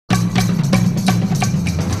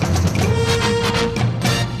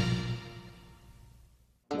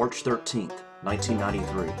March 13th,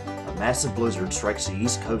 1993, a massive blizzard strikes the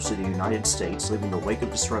east coast of the United States, leaving a wake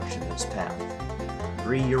of destruction in its path.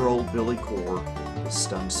 3-year-old Billy Core is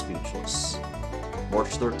stunned speechless. March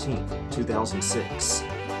 13th, 2006,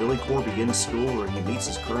 Billy Core begins school where he meets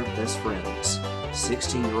his current best friends.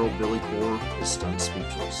 16-year-old Billy Core is stunned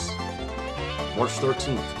speechless. March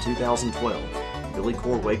 13th, 2012, Billy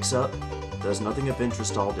Core wakes up, does nothing of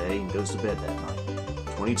interest all day, and goes to bed that night.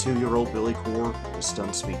 22-year-old Billy Core is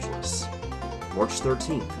stunned speechless. March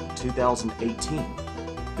 13th, 2018,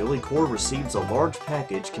 Billy Core receives a large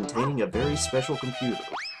package containing a very special computer.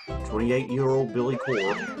 28-year-old Billy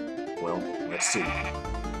Core, well, let's see.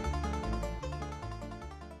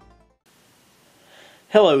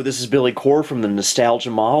 Hello, this is Billy Core from the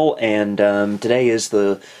Nostalgia Mall, and today is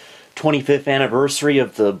the 25th anniversary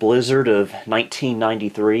of the blizzard of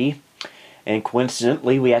 1993. And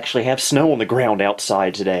coincidentally, we actually have snow on the ground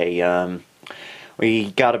outside today. We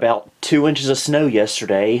got about 2 inches of snow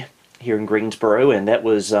yesterday here in Greensboro, and that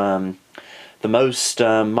was the most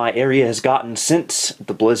my area has gotten since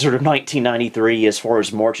the blizzard of 1993 as far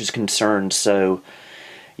as March is concerned. So,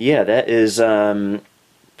 yeah, that is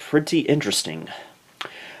pretty interesting.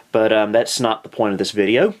 But that's not the point of this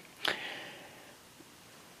video.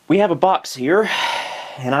 We have a box here,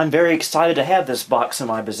 and I'm very excited to have this box in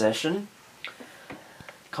my possession.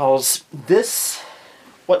 Because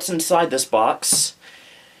what's inside this box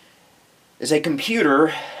is a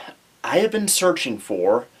computer I have been searching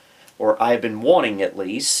for, or I have been wanting at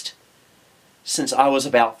least, since I was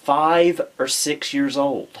about 5 or 6 years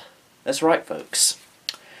old. That's right, folks.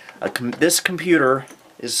 This computer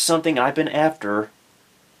is something I've been after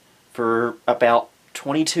for about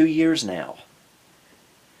 22 years now.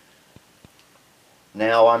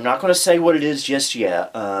 Now, I'm not going to say what it is just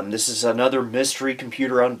yet. This is another mystery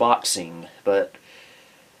computer unboxing, but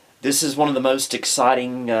this is one of the most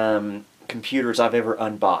exciting computers I've ever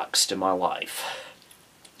unboxed in my life.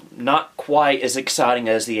 Not quite as exciting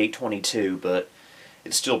as the 822, but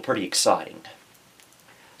it's still pretty exciting.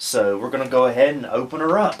 So, we're going to go ahead and open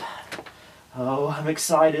her up. Oh, I'm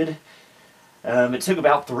excited. It took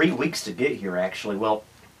about 3 weeks to get here, actually. Well,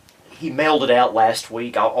 he mailed it out last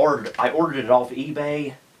week. I ordered it off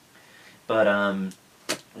eBay, but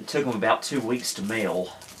it took him about 2 weeks to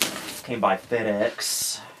mail. Came by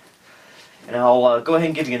FedEx. And I'll go ahead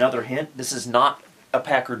and give you another hint. This is not a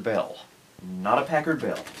Packard Bell. Not a Packard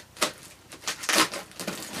Bell.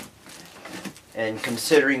 And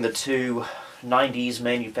considering the two 90s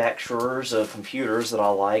manufacturers of computers that I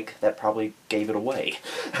like, that probably gave it away.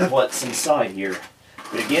 What's inside here.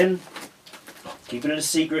 But again, keep it a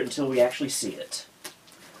secret until we actually see it.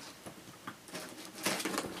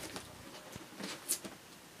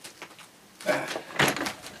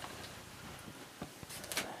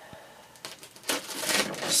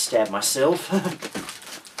 Stab myself.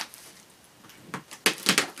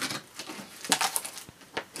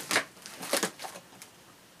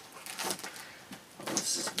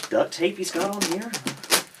 This is duct tape he's got on here.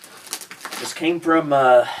 This came from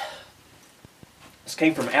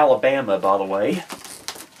Alabama, by the way.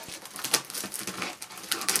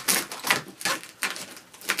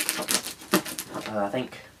 I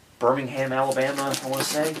think Birmingham, Alabama, I want to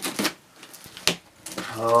say.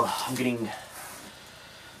 Oh, I'm getting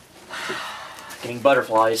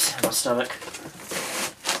butterflies in my stomach.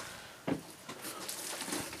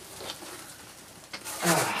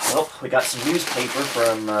 Well, we got some newspaper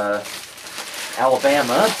from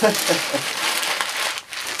Alabama.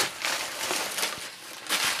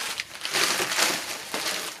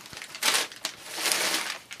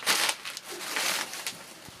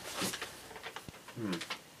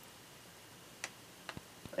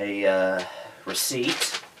 A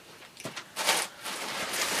receipt.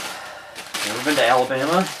 Never been to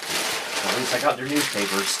Alabama. At least I got their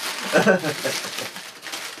newspapers.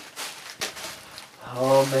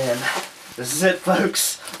 Oh man, this is it,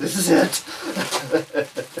 folks. This is it.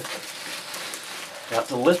 Got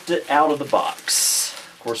to lift it out of the box.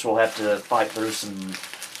 Of course, we'll have to fight through some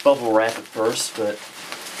bubble wrap at first, but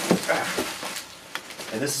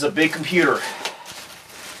and this is a big computer.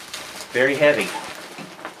 Very heavy.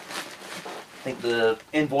 I think the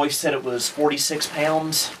invoice said it was 46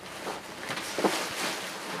 pounds.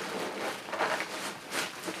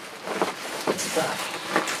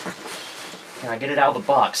 Can I get it out of the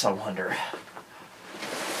box, I wonder?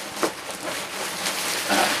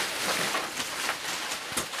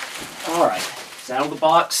 Alright, it's out of the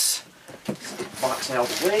box. Let's get the box out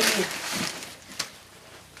of the way.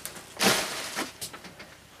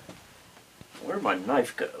 Where'd my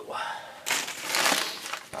knife go? Oh,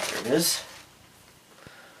 there it is.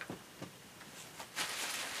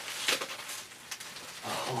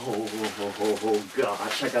 Oh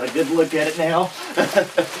gosh, I got a good look at it now.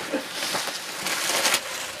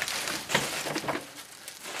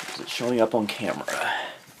 Is it showing up on camera?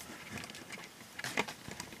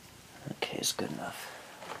 Okay, it's good enough.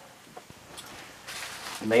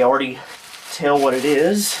 You may already tell what it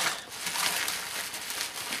is.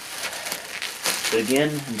 But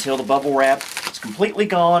again, until the bubble wrap is completely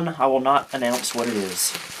gone, I will not announce what it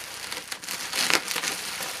is.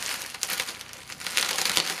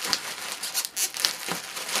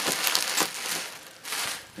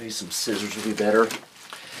 Maybe some scissors would be better.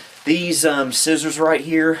 These scissors right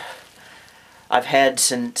here, I've had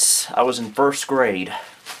since I was in first grade.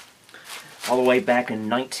 All the way back in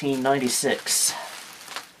 1996.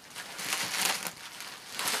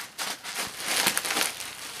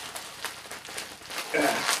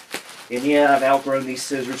 And yeah, I've outgrown these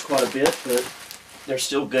scissors quite a bit, but they're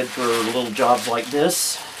still good for little jobs like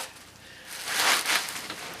this.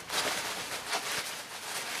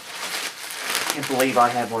 Can't believe I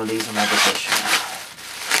have one of these in my possession.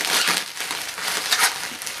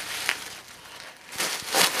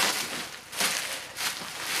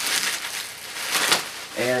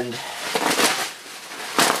 And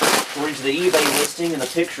according to the eBay listing and the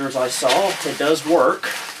pictures I saw, it does work.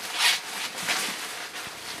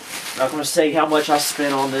 I'm not going to say how much I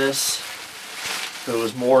spent on this. It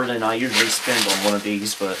was more than I usually spend on one of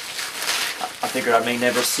these, but I figured I may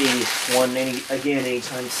never see one again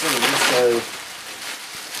anytime soon, so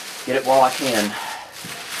get it while I can.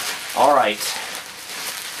 Alright,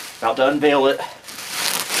 about to unveil it.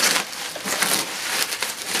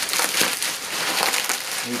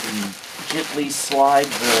 You can gently slide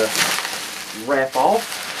the wrap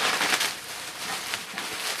off.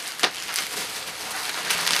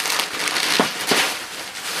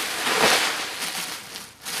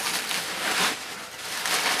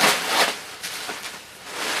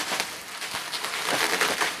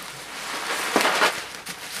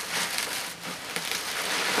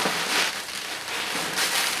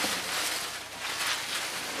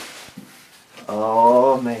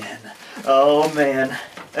 Oh man. Oh man.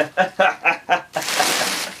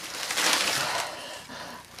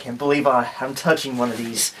 Can't believe I'm touching one of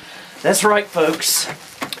these. That's right, folks.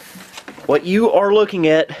 What you are looking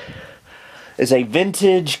at is a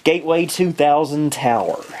vintage Gateway 2000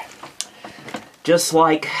 tower. Just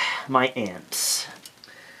like my aunt's.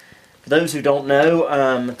 For those who don't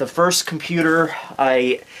know, the first computer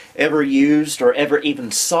I ever used or ever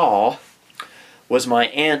even saw was my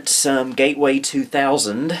aunt's Gateway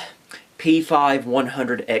 2000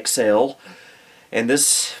 P5-100XL,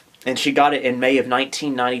 and she got it in May of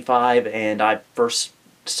 1995, and I first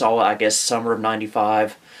saw it, I guess, summer of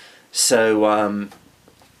 95. So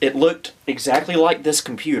it looked exactly like this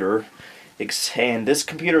computer, and this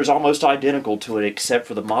computer is almost identical to it except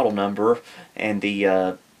for the model number and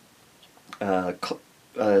the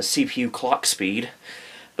CPU clock speed.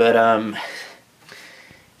 But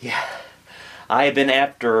yeah, I have been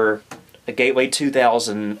after a Gateway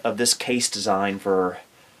 2000 of this case design for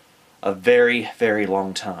a very, very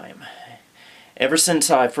long time. Ever since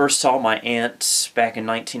I first saw my aunt's back in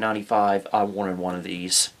 1995, I wanted one of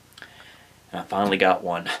these. And I finally got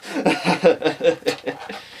one.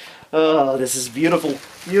 Oh, this is beautiful,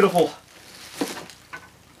 beautiful.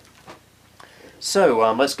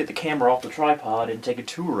 So, let's get the camera off the tripod and take a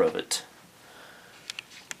tour of it.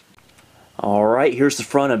 Alright, here's the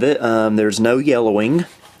front of it. There's no yellowing.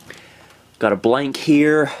 Got a blank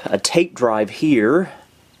here, a tape drive here,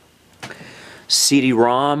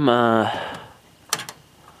 CD-ROM, I'm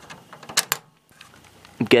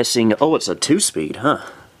guessing, oh, it's a 2-speed, huh?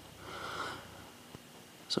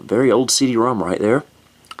 It's a very old CD-ROM right there.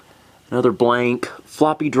 Another blank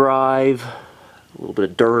floppy drive, a little bit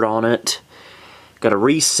of dirt on it. Got a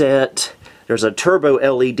reset. There's a turbo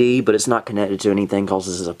LED, but it's not connected to anything because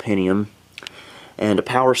this is a Pentium. And a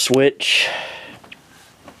power switch.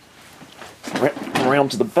 Around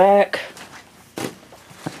to the back.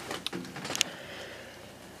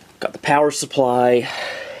 Got the power supply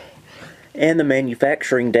and the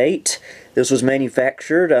manufacturing date. This was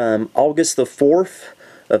manufactured August the 4th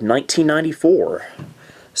of 1994.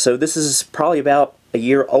 So this is probably about a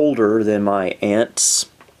year older than my aunt's.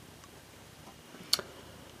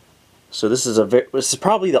 So this is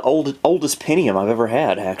probably the oldest Pentium I've ever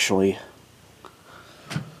had, actually.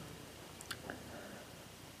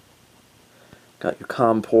 Got your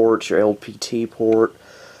COM ports, your LPT port,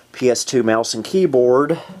 PS2 mouse and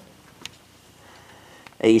keyboard,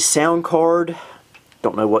 a sound card,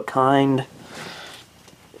 don't know what kind,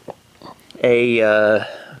 a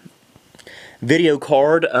video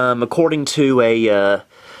card. According to a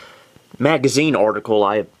magazine article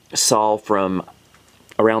I saw from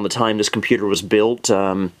around the time this computer was built.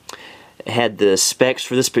 Had the specs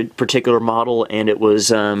for this particular model, and it was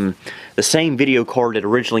the same video card that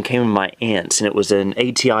originally came in my aunt's, and it was an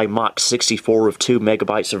ATI Mach 64 with 2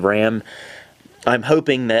 megabytes of RAM. I'm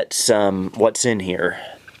hoping that's what's in here.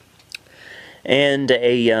 And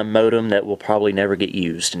a modem that will probably never get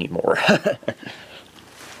used anymore.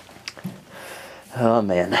 Oh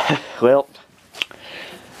man, well,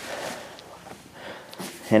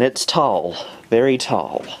 and it's tall, very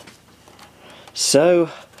tall.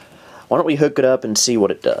 So, why don't we hook it up and see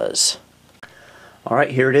what it does.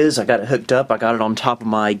 Alright, here it is. I got it hooked up. I got it on top of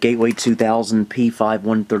my Gateway 2000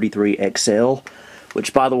 P5133XL,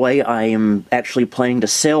 which, by the way, I am actually planning to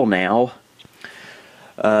sell now.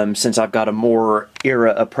 Since I've got a more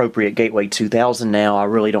era-appropriate Gateway 2000 now, I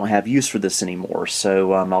really don't have use for this anymore.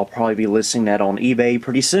 So I'll probably be listing that on eBay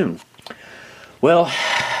pretty soon. Well,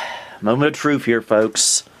 moment of truth here,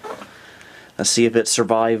 folks. Let's see if it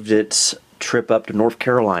survived its trip up to North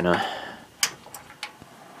Carolina.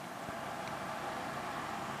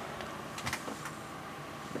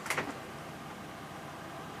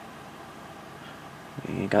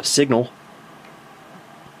 You got signal.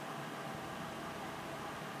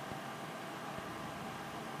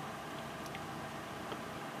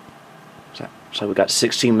 So we got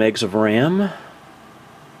 16 megs of RAM.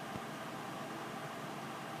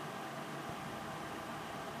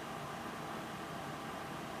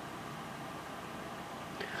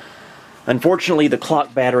 Unfortunately, the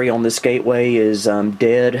clock battery on this Gateway is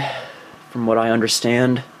dead, from what I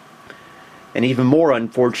understand. And even more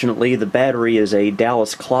unfortunately, the battery is a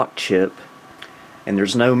Dallas clock chip, and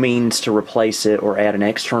there's no means to replace it or add an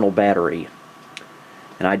external battery.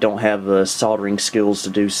 And I don't have the soldering skills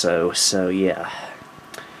to do so, so yeah.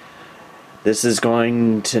 This is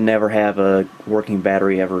going to never have a working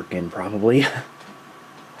battery ever again, probably.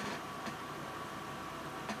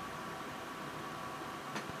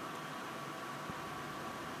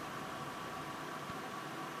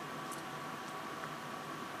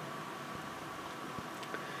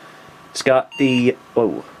 It's got the...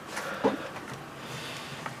 whoa.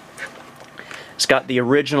 It's got the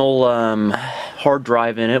original hard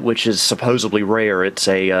drive in it, which is supposedly rare. It's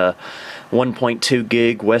a 1.2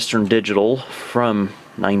 gig Western Digital from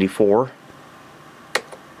 '94.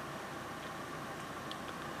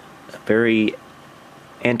 A very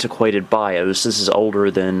antiquated BIOS. This is older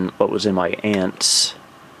than what was in my aunt's.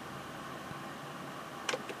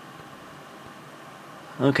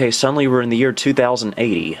 Okay, suddenly we're in the year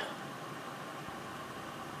 2080.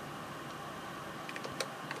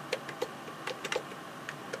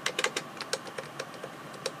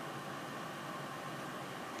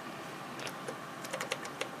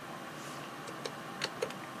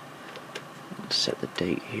 Set the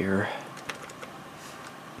date here.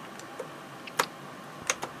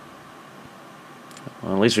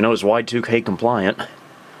 Well, at least we know it's Y2K compliant.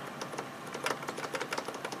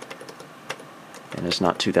 And it's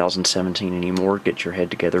not 2017 anymore. Get your head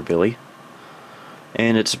together, Billy.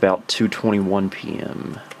 And it's about 2:21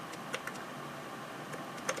 p.m.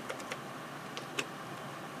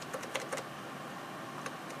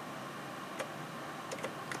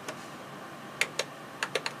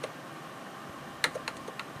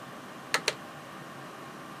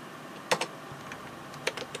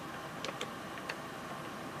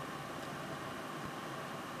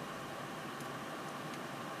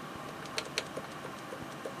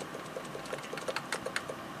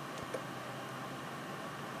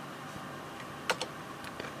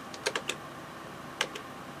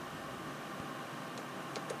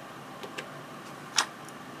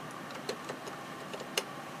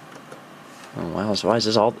 Oh, wow, so why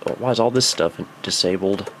is all this stuff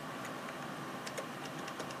disabled?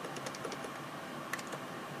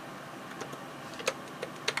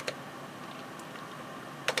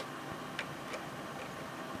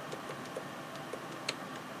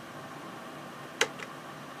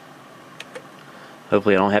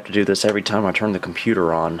 Hopefully I don't have to do this every time I turn the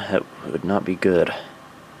computer on. That would not be good.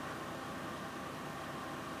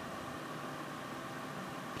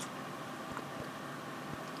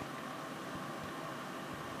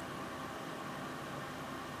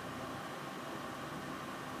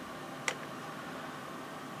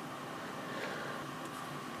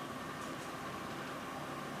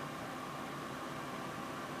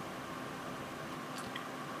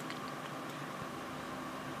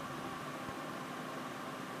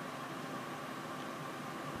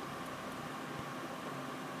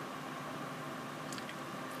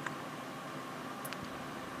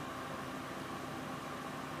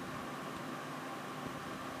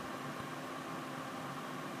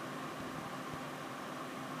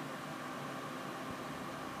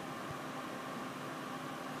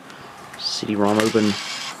 CD-ROM open.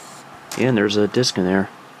 Yeah, and there's a disc in there.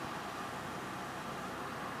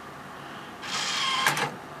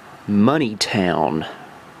 Money Town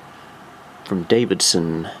from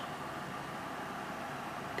Davidson. I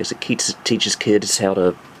guess it teaches kids how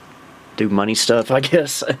to do money stuff, I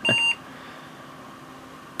guess.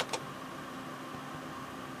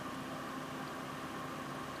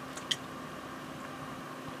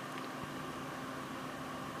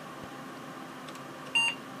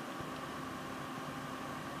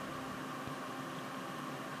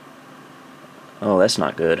 Oh, that's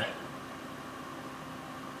not good.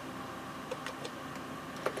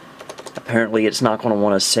 Apparently it's not going to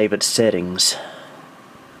want to save its settings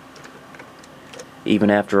even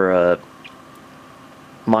after a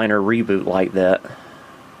minor reboot like that.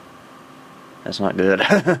 That's not good.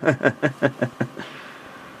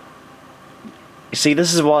 You see,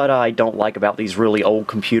 this is what I don't like about these really old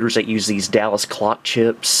computers that use these Dallas clock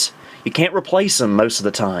chips. You can't replace them most of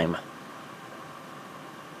the time.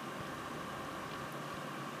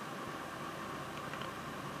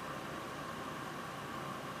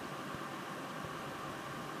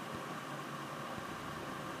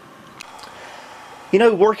 You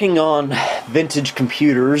know, working on vintage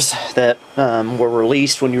computers that were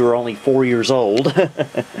released when you were only 4 years old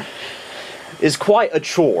is quite a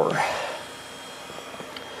chore.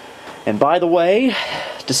 And by the way,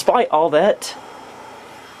 despite all that,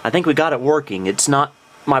 I think we got it working. It's not,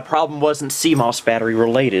 my problem wasn't CMOS battery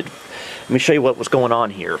related. Let me show you what was going on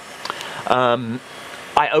here.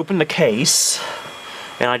 I opened the case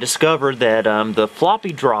and I discovered that the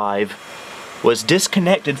floppy drive was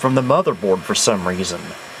disconnected from the motherboard for some reason,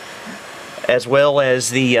 as well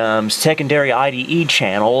as the secondary IDE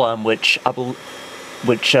channel, which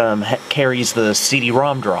carries the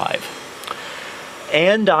CD-ROM drive.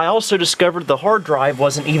 And I also discovered the hard drive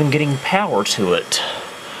wasn't even getting power to it.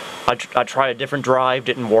 I tried a different drive,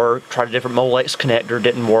 didn't work. Tried a different Molex connector,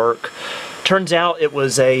 didn't work. Turns out it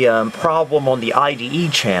was a problem on the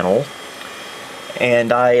IDE channel,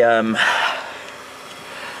 and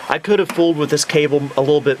I could have fooled with this cable a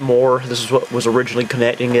little bit more. This is what was originally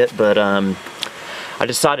connecting it, but I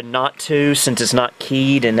decided not to since it's not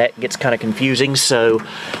keyed and that gets kind of confusing, so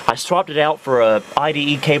I swapped it out for a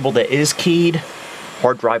IDE cable that is keyed.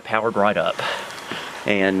 Hard drive powered right up.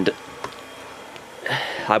 And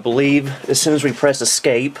I believe as soon as we press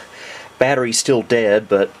escape, battery's still dead,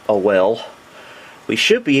 but oh well. We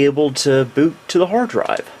should be able to boot to the hard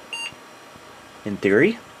drive, in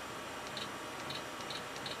theory.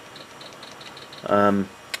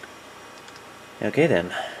 Okay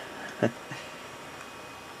then.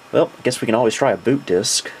 Well, I guess we can always try a boot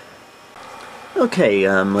disk. Okay,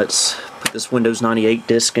 let's put this Windows 98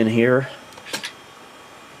 disk in here.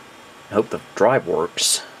 I hope the drive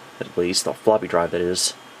works, at least, the floppy drive that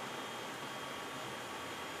is.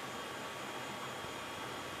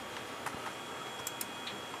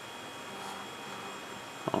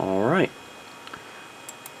 Alright.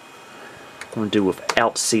 I'm going to do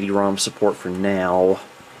without CD-ROM support for now.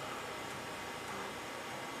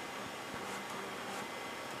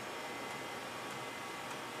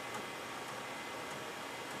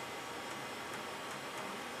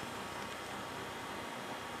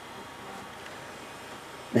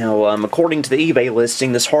 Now, according to the eBay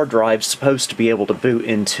listing, this hard drive is supposed to be able to boot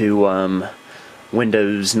into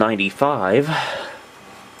Windows 95.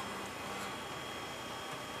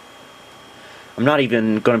 I'm not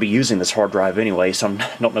even going to be using this hard drive anyway, so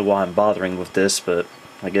I don't know why I'm bothering with this, but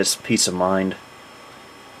I guess peace of mind.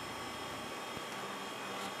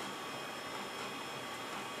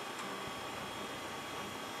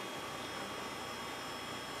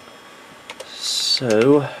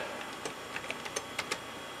 So,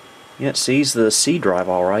 yeah, it sees the C drive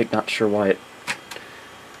alright. Not sure why it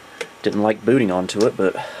didn't like booting onto it,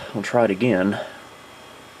 but I'll try it again.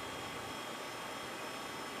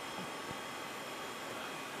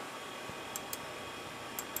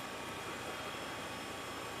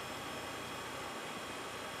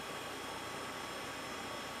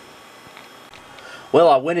 Well,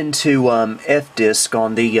 I went into FDisk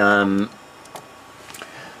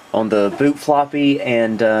on the boot floppy,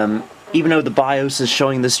 and even though the BIOS is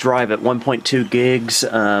showing this drive at 1.2 gigs,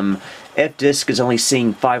 FDisk is only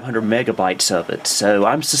seeing 500 megabytes of it. So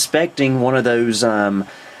I'm suspecting one of those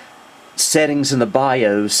settings in the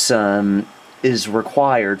BIOS is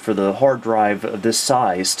required for the hard drive of this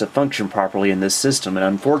size to function properly in this system, and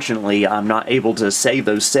unfortunately I'm not able to save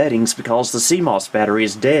those settings because the CMOS battery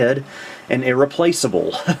is dead and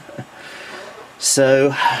irreplaceable.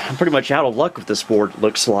 So I'm pretty much out of luck with this board, it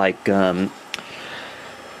looks like.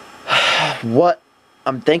 What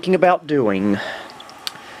I'm thinking about doing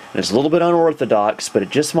and it's a little bit unorthodox, but it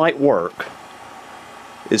just might work,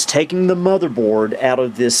 is taking the motherboard out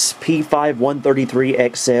of this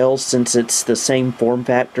P5-133XL, since it's the same form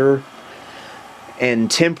factor,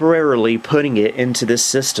 and temporarily putting it into this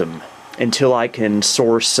system until I can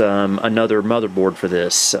source another motherboard for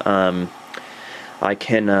this. I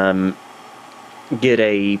can get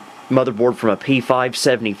a motherboard from a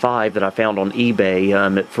P575 that I found on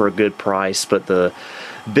eBay for a good price, but the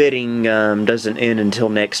bidding doesn't end until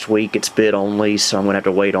next week. It's bid only, so I'm going to have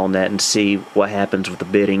to wait on that and see what happens with the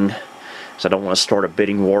bidding, so I don't want to start a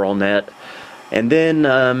bidding war on that. And then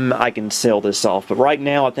I can sell this off, but right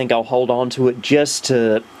now I think I'll hold on to it just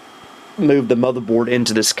to move the motherboard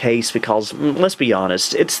into this case, because let's be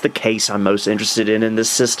honest, it's the case I'm most interested in this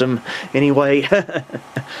system anyway.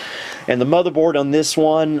 And the motherboard on this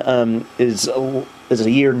one is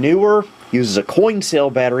a year newer, uses a coin cell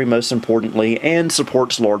battery most importantly, and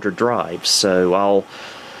supports larger drives, so I'll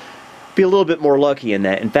be a little bit more lucky in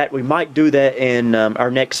that. In fact, we might do that in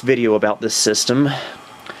our next video about this system,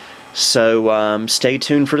 so stay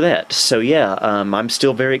tuned for that. So yeah, I'm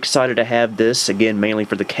still very excited to have this, again mainly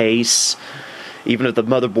for the case. Even if the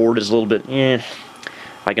motherboard is a little bit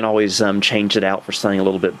I can always change it out for something a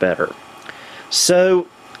little bit better. So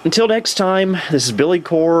until next time, this is Billy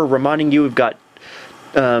Core reminding you we've got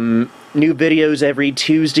new videos every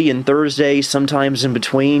Tuesday and Thursday, sometimes in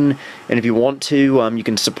between, and if you want to, you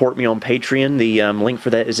can support me on Patreon. The link for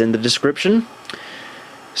that is in the description.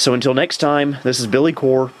 So until next time, this is Billy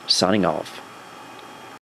Core, signing off.